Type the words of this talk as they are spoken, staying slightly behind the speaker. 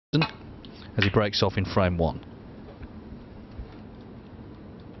as he breaks off in frame 1.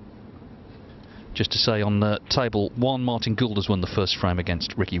 Just to say, on table 1, Martin Gould has won the first frame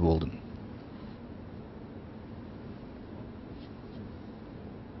against Ricky Walden.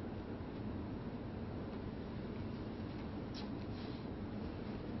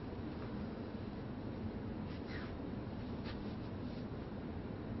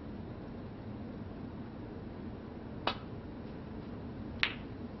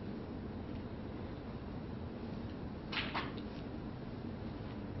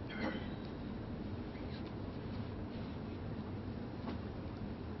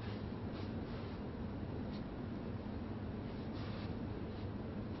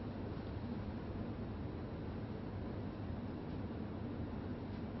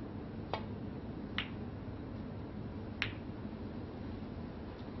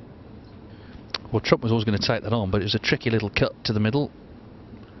 Well, Trump was always going to take that on, but it was a tricky little cut to the middle.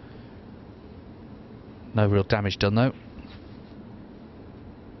 No real damage done though.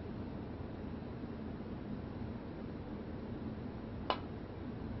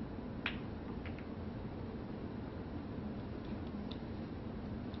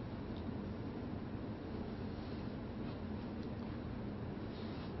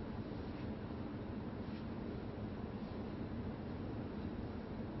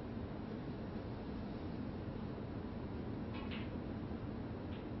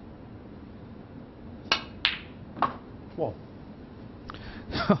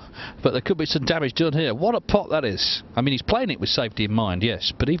 But there could be some damage done here. What a pot that is. I mean, he's playing it with safety in mind,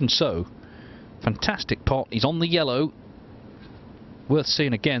 yes, but even so, fantastic pot. He's on the yellow. Worth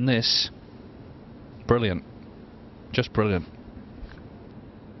seeing again, this. Brilliant. Just brilliant.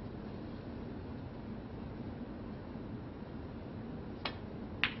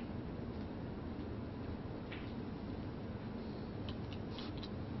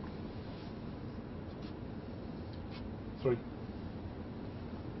 Three.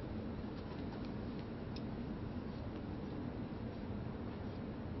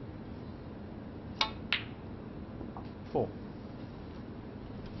 Four.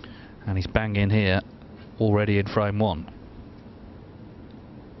 And he's banging here, already in frame 1.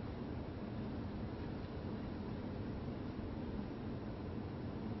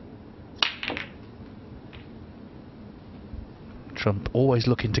 Trump always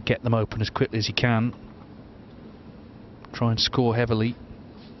looking to get them open as quickly as he can. Try and score heavily.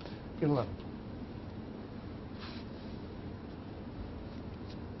 11.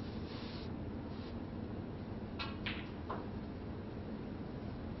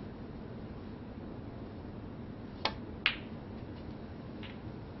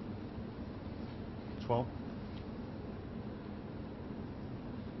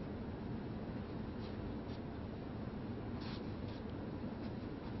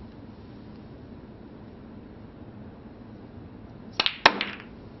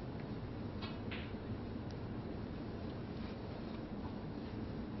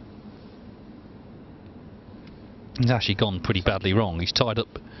 He's actually gone pretty badly wrong. He's tied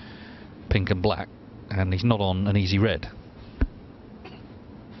up pink and black, and he's not on an easy red.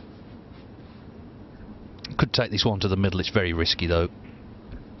 Could take this one to the middle. It's very risky though.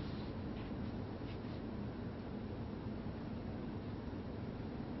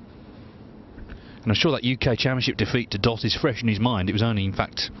 And I'm sure that UK Championship defeat to Dott is fresh in his mind. It was only, in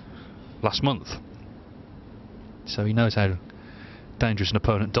fact, last month. So he knows how dangerous an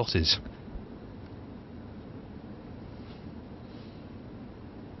opponent Dott is.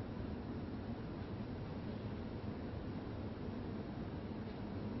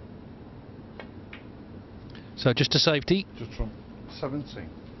 So just to safety. Just from 17.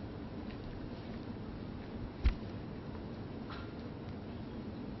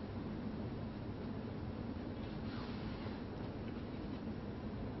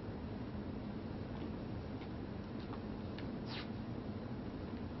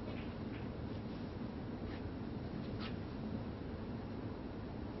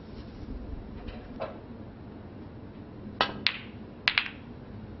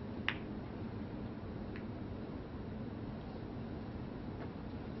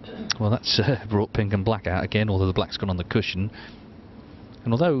 Well, that's brought pink and black out again, although the black's gone on the cushion.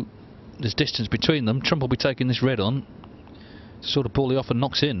 And although there's distance between them, Trump will be taking this red on to sort of bully off and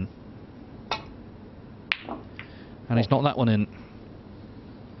knocks in. And he's knocked that one in.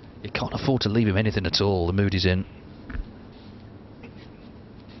 You can't afford to leave him anything at all, the mood he's in.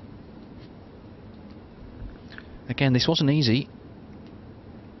 Again, this wasn't easy.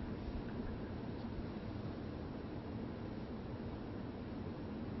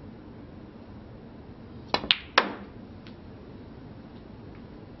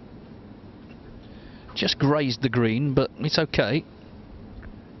 Just grazed the green, but it's okay.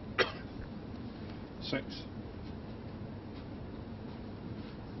 6.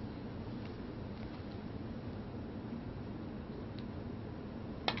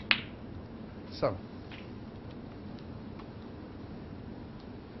 7.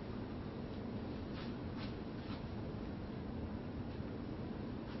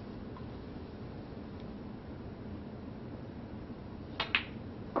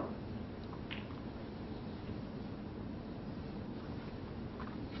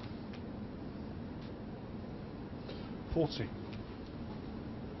 40.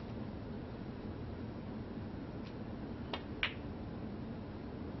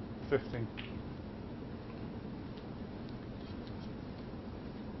 15.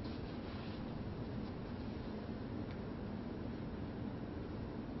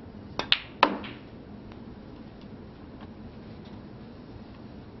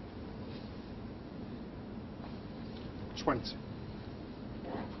 20.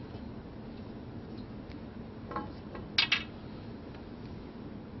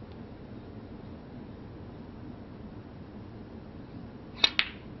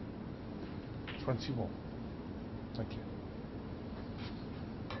 21. Thank you.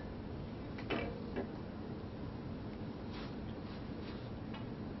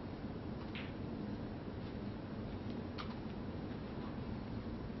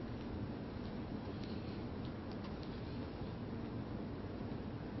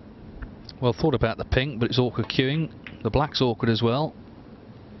 Well thought about the pink, but it's awkward queuing. The black's awkward as well,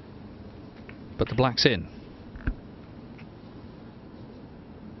 but the black's in.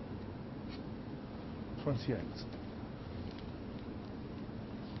 28.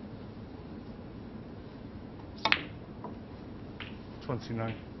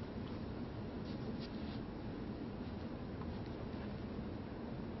 29.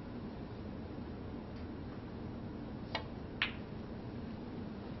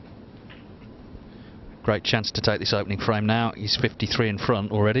 Great chance to take this opening frame now. He's 53 in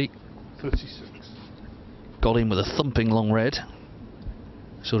front already. 36. Got in with a thumping long red.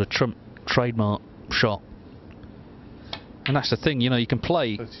 Sort of Trump trademark shot. And that's the thing, you know, you can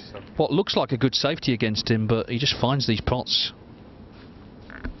play 37. what looks like a good safety against him, but he just finds these pots.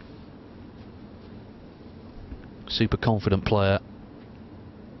 Super confident player.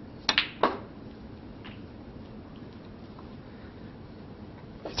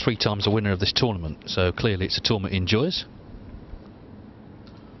 Three times the winner of this tournament, so clearly it's a tournament he enjoys.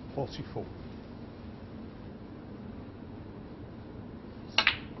 44.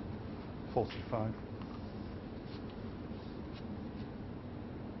 45.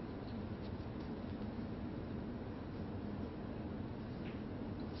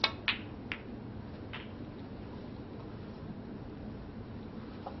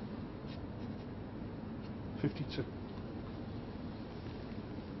 52.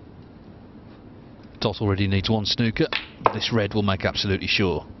 Dott already needs one snooker. This red will make absolutely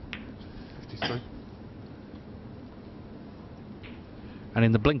sure. 53. And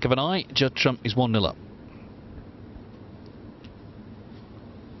in the blink of an eye, Judd Trump is 1-0 up.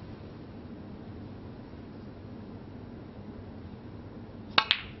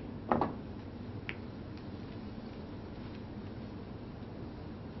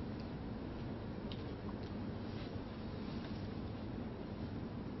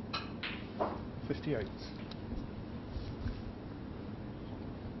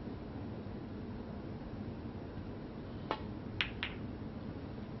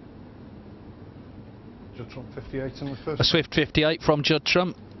 Judd Trump 58 in the first. A swift 58 from Judd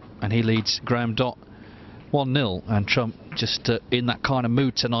Trump, and he leads Graeme Dott 1-0. And Trump just in that kind of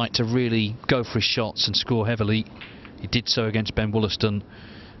mood tonight to really go for his shots and score heavily. He did so against Ben Wollaston,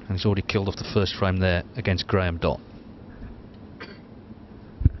 and he's already killed off the first frame there against Graeme Dott.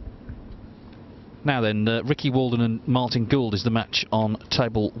 Now then, Ricky Walden and Martin Gould is the match on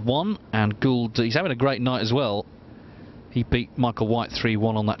table 1, and Gould, he's having a great night as well. He beat Michael White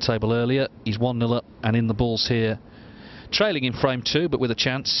 3-1 on that table earlier. He's 1-0 up and in the balls here, trailing in frame 2, but with a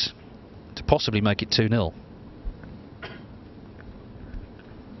chance to possibly make it 2-0.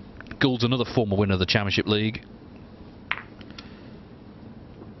 Gould's another former winner of the Championship League,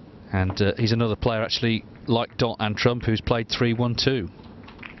 and he's another player actually like Dott and Trump who's played 3-1 too.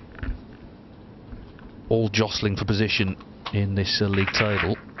 All jostling for position in this league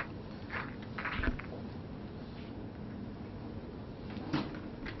table.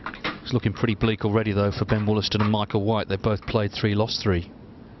 It's looking pretty bleak already though for Ben Wollaston and Michael White. They both played 3, lost 3.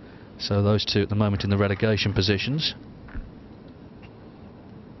 So those two at the moment in the relegation positions.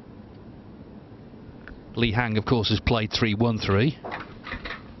 Lee Hang of course has played 3, won 3.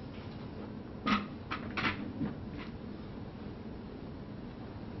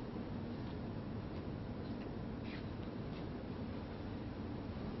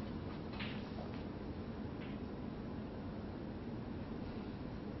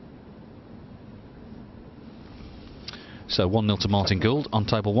 So 1-0 to Martin Gould on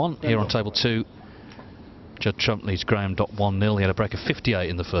table 1. Here on table 2, Judd Trump leads Graeme Dott 1-0. He had a break of 58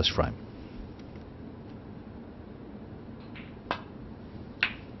 in the first frame.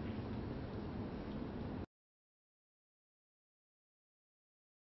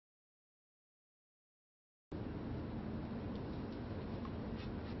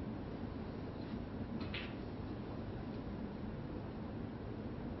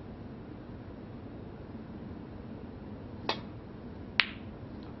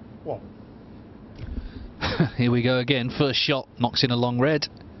 One. Here we go again. First shot knocks in a long red.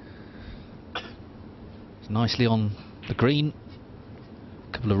 It's nicely on the green.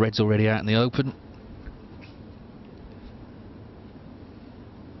 A couple of reds already out in the open.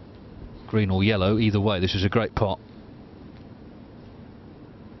 Green or yellow, either way, this was a great pot.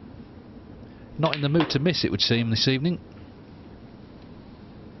 Not in the mood to miss, it would seem, this evening.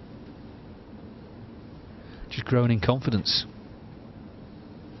 Just growing in confidence.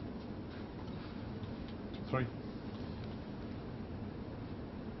 3.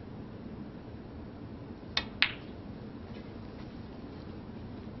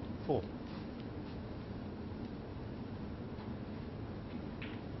 4.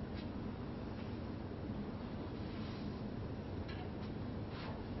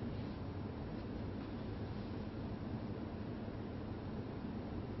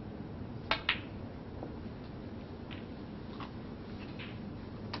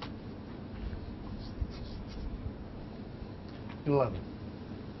 11.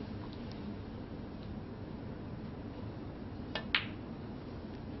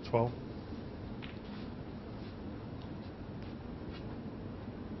 12.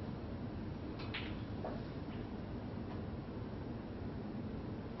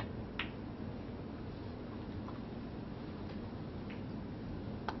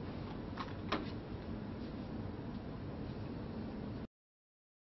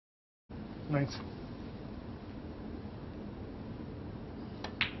 19.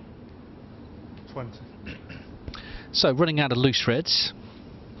 20. So running out of loose reds.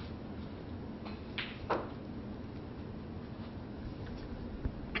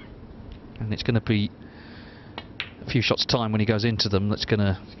 And it's going to be a few shots time when he goes into them that's going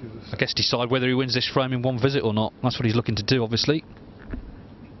to, I guess, decide whether he wins this frame in one visit or not. That's what he's looking to do, obviously.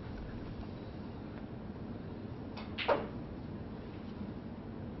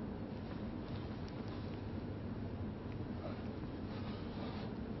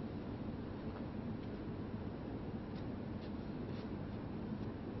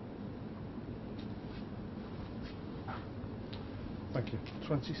 Thank you.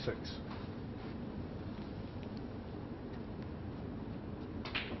 26.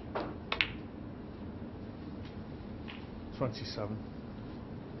 27.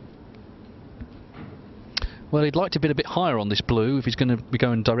 Well, he'd like to be a bit higher on this blue if he's going to be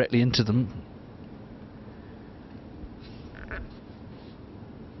going directly into them.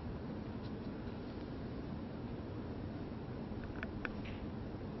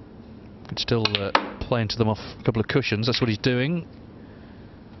 Could still play into them off a couple of cushions. That's what he's doing.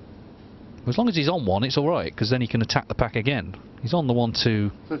 As long as he's on one, it's alright, because then he can attack the pack again. He's on the one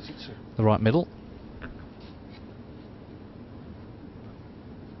to 32. the right middle.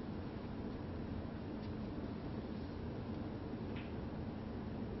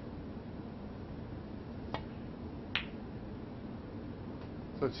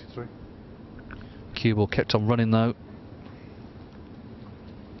 Cue ball kept on running though.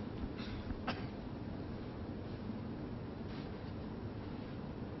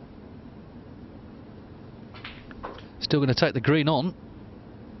 Still going to take the green on.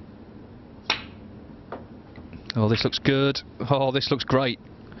 Oh, this looks good. Oh, this looks great.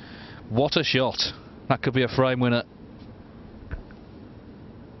 What a shot. That could be a frame winner.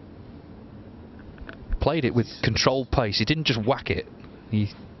 Played it with controlled pace. He didn't just whack it. He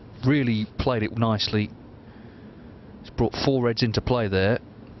really played it nicely. He's brought 4 reds into play there.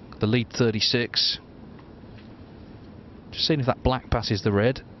 The lead 36. Just seeing if that black passes the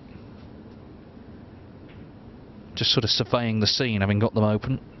red. Just sort of surveying the scene, having got them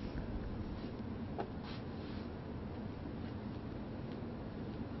open.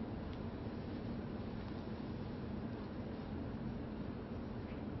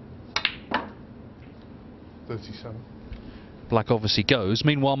 Black obviously goes.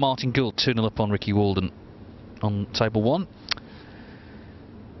 Meanwhile, Martin Gould 2-0 up on Ricky Walden on table 1.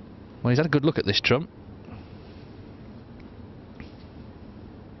 Well, he's had a good look at this trump.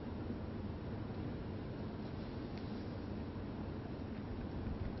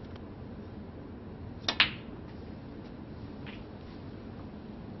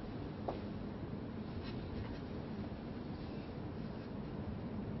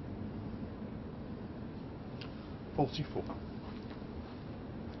 44.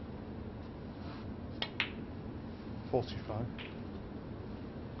 45.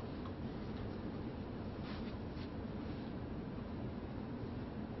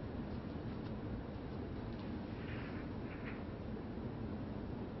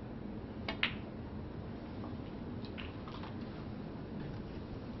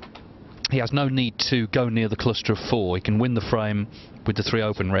 He has no need to go near the cluster of 4. He can win the frame with the 3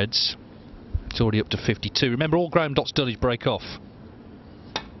 open reds. It's already up to 52. Remember, all Graeme Dott's done is break off.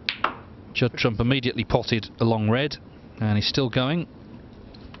 Judd Trump immediately potted a long red, and he's still going.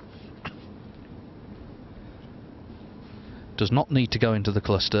 Does not need to go into the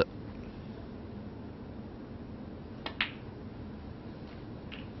cluster.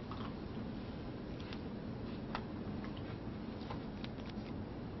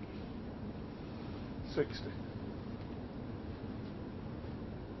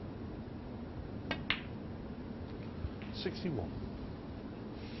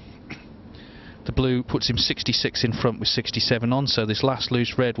 The blue puts him 66 in front with 67 on, so this last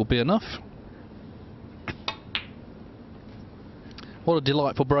loose red will be enough. What a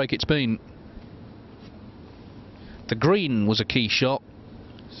delightful break it's been. The green was a key shot.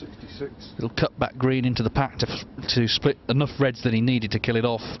 66. It'll cut back green into the pack to split enough reds that he needed to kill it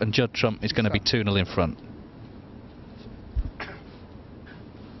off, and Judd Trump is going to be 2-0 in front.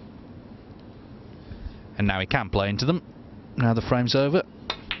 And now he can play into them. Now the frame's over.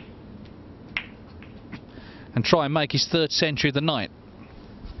 And try and make his 3rd century of the night.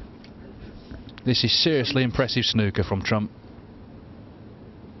 This is seriously impressive snooker from Trump.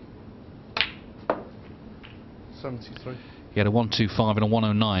 73. He had a 125 and a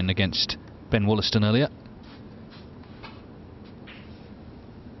 109 against Ben Wollaston earlier.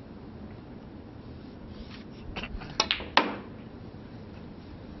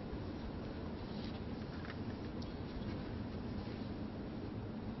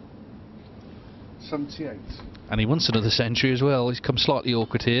 And he wants another century as well. He's come slightly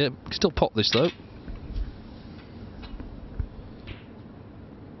awkward here. Still pop this though.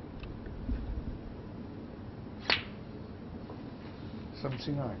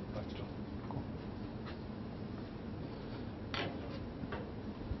 Left on. Cool.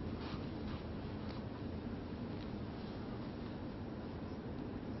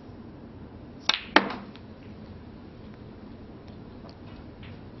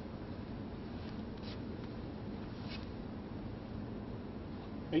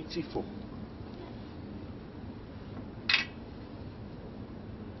 84.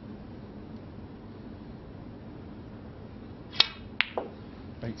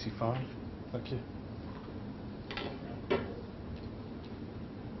 85. Thank you.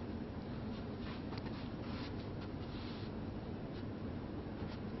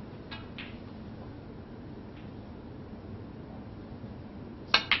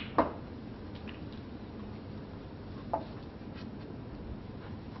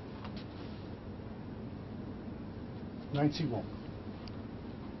 $91.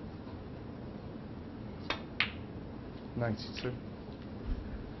 92.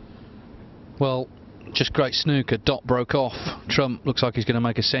 Well, just great snooker. Dott broke off. Trump looks like he's going to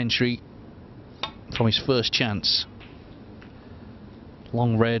make a century from his first chance.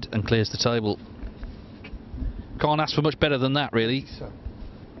 Long red and clears the table. Can't ask for much better than that, really.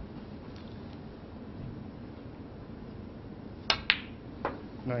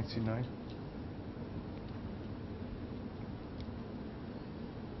 99.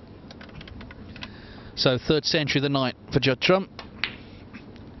 So 3rd century of the night for Judd Trump.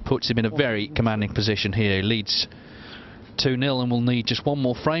 Puts him in a very commanding position here. He leads 2-0 and will need just one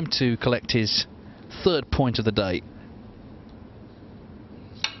more frame to collect his 3rd point of the day.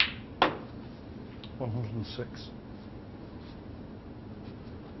 106.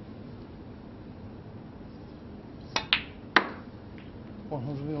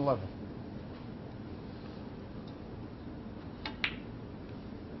 111.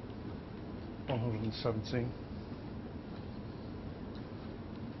 117.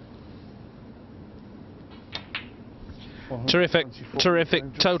 'Terrific, terrific.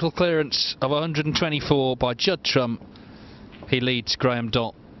 Total clearance of 124 by Judd Trump. He leads Graeme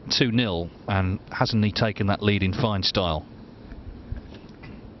Dott 2-0, and hasn't he taken that lead in fine style?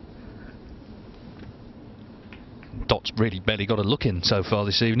 Dott's really barely got a look in so far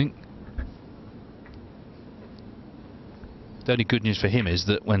this evening. The only good news for him is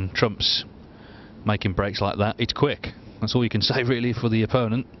that when Trump's making breaks like that, it's quick. That's all you can say really for the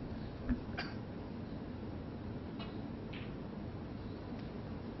opponent.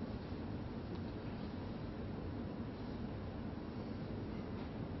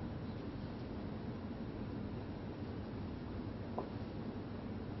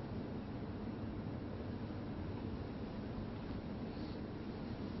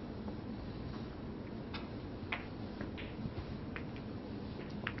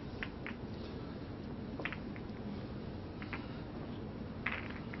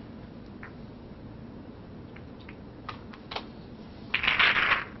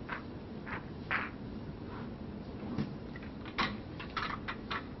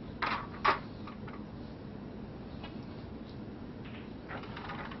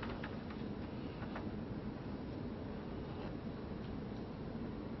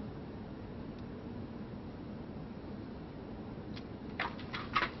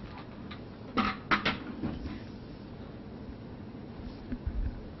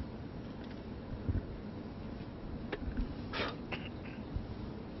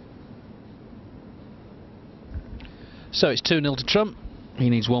 So it's 2-0 to Trump. He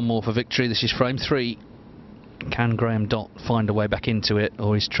needs one more for victory. This is frame 3. Can Graeme Dott find a way back into it,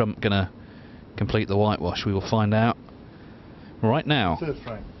 or is Trump going to complete the whitewash? We will find out right now. Third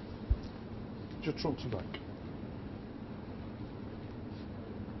frame. Just Trump to back.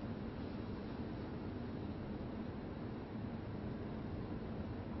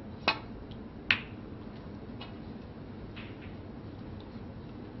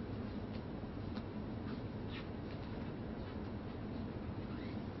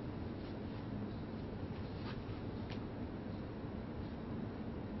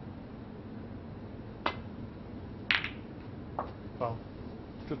 Well,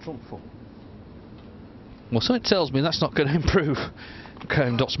 just Trump full. Well, something tells me that's not going to improve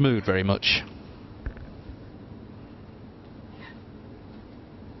Graeme Dott's mood very much.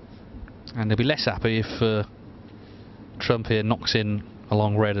 And he'll be less happy if Trump here knocks in a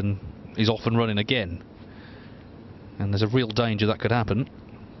long red and is off and running again. And there's a real danger that could happen.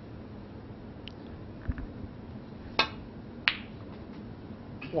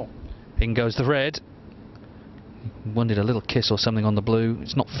 One. In goes the red. Wanted a little kiss or something on the blue.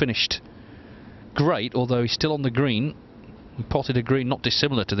 It's not finished great, although he's still on the green. He potted a green not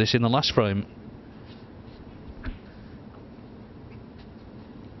dissimilar to this in the last frame.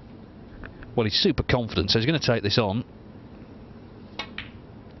 Well, he's super confident, so he's going to take this on.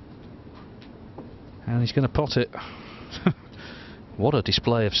 And he's going to pot it. What a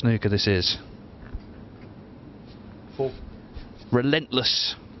display of snooker this is. Full.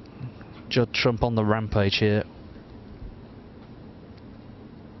 Relentless. Judd Trump on the rampage here.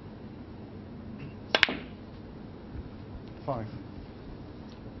 Five.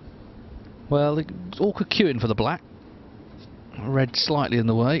 Well, awkward queuing for the black. Red slightly in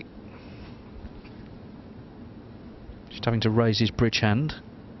the way. Just having to raise his bridge hand.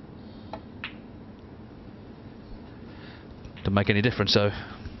 Doesn't make any difference though.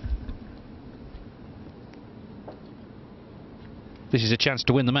 This is a chance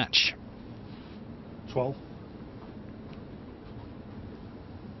to win the match. 12.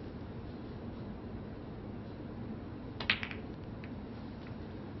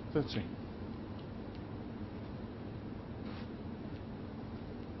 $13.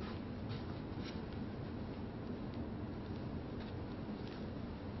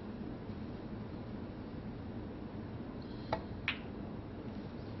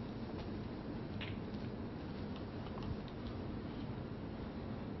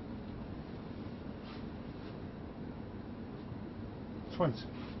 $20.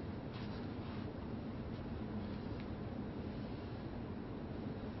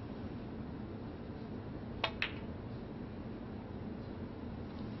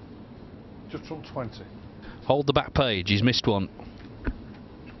 Just from 20. Hold the back page, he's missed one.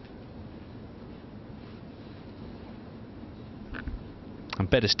 And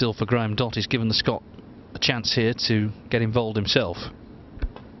better still for Graeme Dott, he's given the Scot a chance here to get involved himself.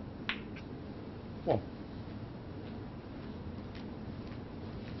 One.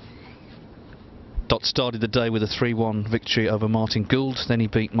 Dott started the day with a 3-1 victory over Martin Gould, then he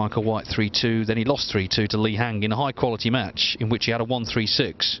beat Michael White 3-2, then he lost 3-2 to Lee Hang in a high quality match in which he had a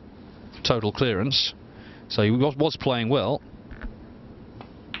 1-3-6 total clearance, so he was playing well.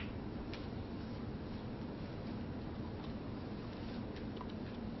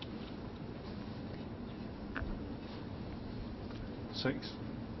 Six.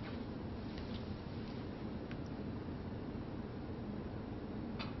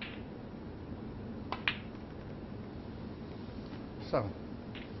 Seven.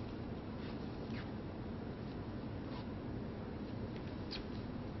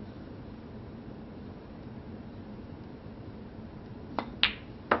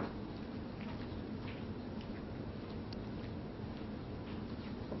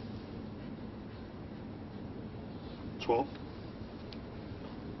 $12.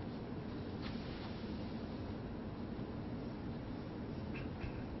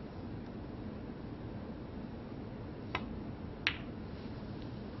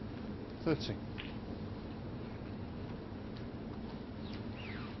 $13.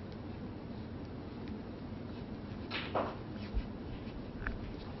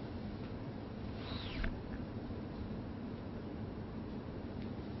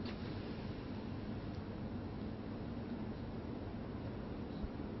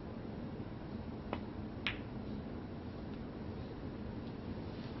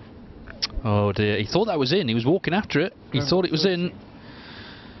 Oh dear, he thought that was in, he was walking after it, he thought it was in,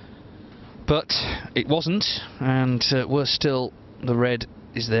 but it wasn't, and worse still, the red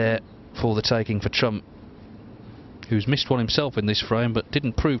is there for the taking for Trump, who's missed one himself in this frame but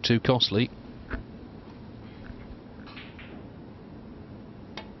didn't prove too costly.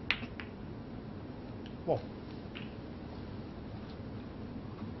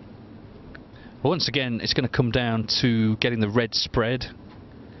 Once again, it's going to come down to getting the red spread.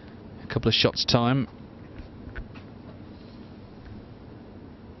 A couple of shots time.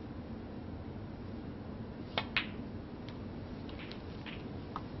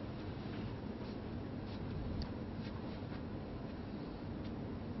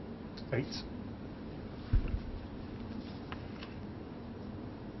 Eight.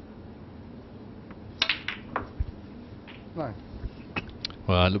 Nine.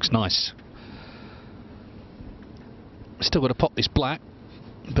 Well, it looks nice. Still got to pop this black,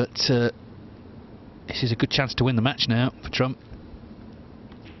 but this is a good chance to win the match now for Trump.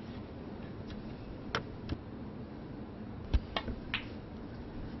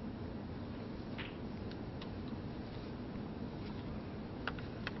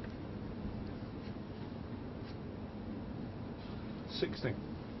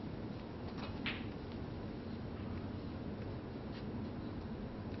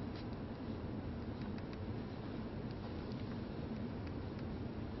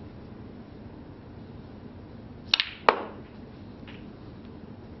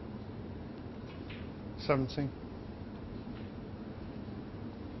 Seventeen.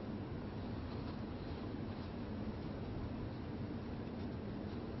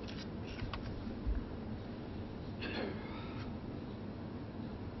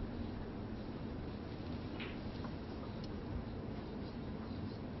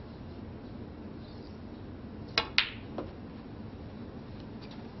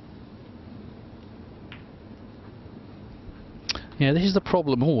 Yeah, this is the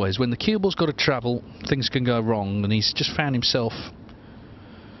problem always. When the cue ball's got to travel, things can go wrong, and he's just found himself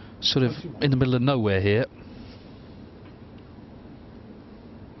sort of in the middle of nowhere here.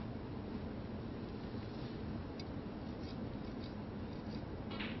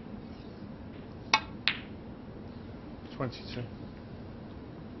 $22.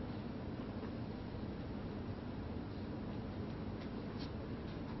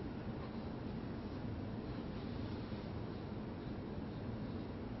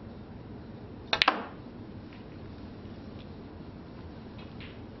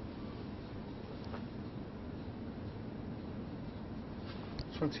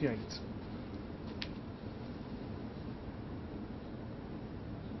 $28.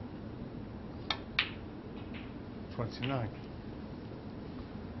 $29.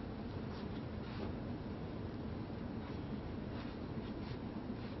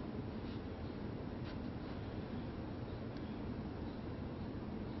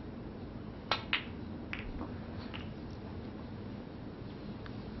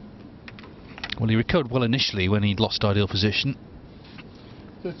 Well, he recovered well initially when he'd lost ideal position.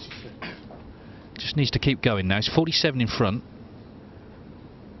 36. Just needs to keep going now. He's 47 in front.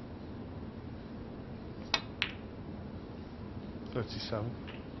 $37.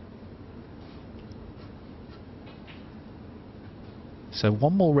 So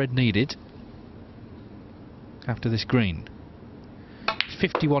one more red needed after this green.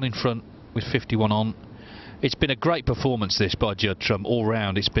 51 in front with 51 on. It's been a great performance this by Judd Trump all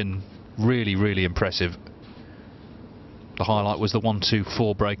round. It's been really, really impressive. The highlight was the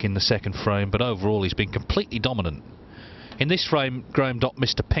 1-2-4 break in the second frame, but overall he's been completely dominant. In this frame, Graeme Dott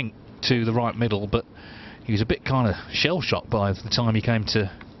missed a pink to the right middle, but he was a bit kind of shell-shocked by the time he came to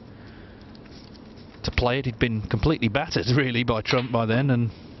play it. He'd been completely battered, really, by Trump by then,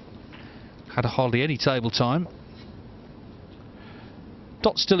 and had hardly any table time.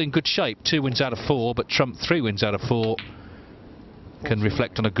 Dott's still in good shape, 2 wins out of 4, but Trump 3 wins out of 4 can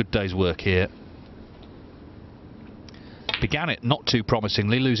reflect on a good day's work here. Began it not too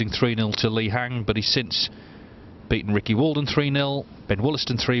promisingly, losing 3-0 to Lee Hang, but he's since beaten Ricky Walden 3-0, Ben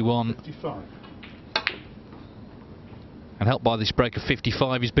Wollaston 3-1. 55. And helped by this break of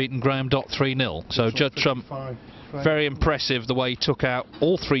 55, he's beaten Graeme Dott 3-0. So Judd Trump, very impressive the way he took out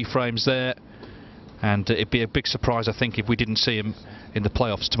all 3 frames there. And it'd be a big surprise, I think, if we didn't see him in the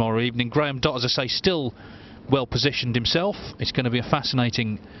playoffs tomorrow evening. Graeme Dott, as I say, still well positioned himself. It's going to be a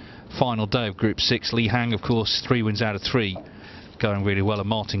fascinating final day of Group 6. Lee Hang, of course, 3 wins out of 3, going really well, and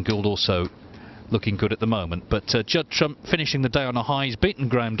Martin Gould also looking good at the moment. But Judd Trump finishing the day on a high. He's beaten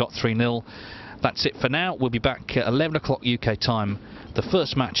Graeme Dott 3-0. That's it for now. We'll be back at 11 o'clock UK time. The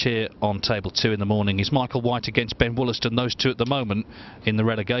first match here on Table 2 in the morning is Michael White against Ben Wollaston. Those two at the moment in the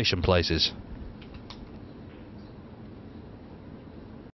relegation places.